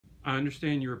I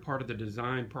understand you were part of the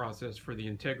design process for the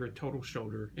Integra total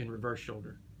shoulder and reverse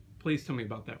shoulder. Please tell me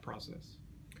about that process.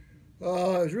 It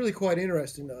was really quite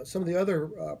interesting. Some of the other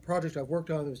projects I've worked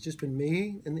on, it's just been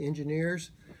me and the engineers.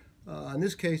 In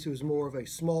this case, it was more of a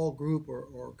small group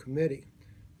or committee.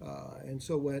 And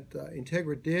so what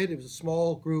Integra did, it was a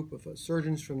small group of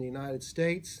surgeons from the United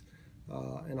States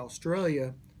and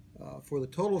Australia for the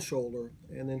total shoulder.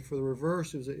 And then for the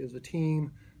reverse, it was a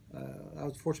team. I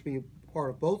was fortunate to be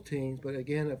part of both teams, but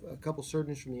again, a couple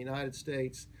surgeons from the United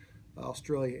States,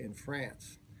 Australia, and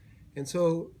France. And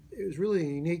so it was really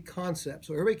a unique concept.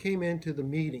 So everybody came into the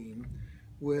meeting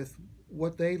with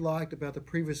what they liked about the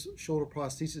previous shoulder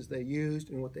prosthesis they used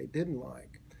and what they didn't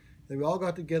like. And we all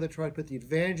got together to try to put the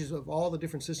advantages of all the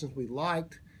different systems we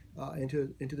liked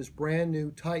into this brand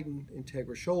new Titan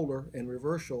Integra shoulder and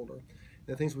reverse shoulder. And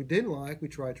the things we didn't like, we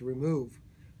tried to remove.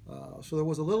 So there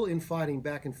was a little infighting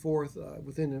back and forth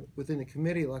within the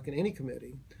committee, like in any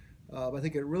committee. But I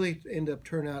think it really ended up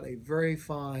turning out a very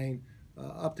fine,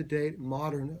 up-to-date,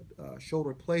 modern shoulder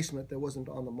replacement that wasn't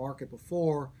on the market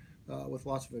before, with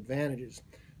lots of advantages.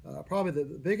 Probably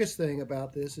the biggest thing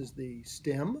about this is the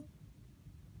stem.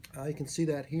 You can see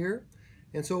that here.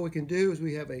 And so what we can do is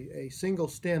we have a single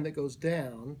stem that goes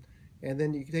down, and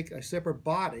then you can take a separate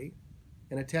body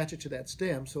and attach it to that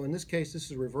stem. So in this case, this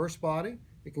is a reverse body.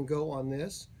 It can go on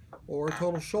this, or a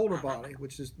total shoulder body,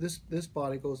 which is this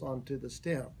body goes onto the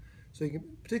stem. So you can,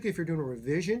 particularly if you're doing a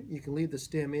revision, you can leave the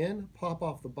stem in, pop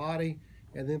off the body,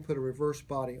 and then put a reverse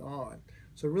body on.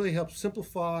 So it really helps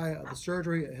simplify the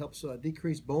surgery. It helps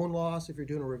decrease bone loss if you're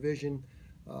doing a revision.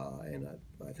 And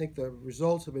I think the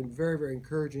results have been very, very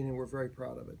encouraging, and we're very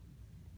proud of it.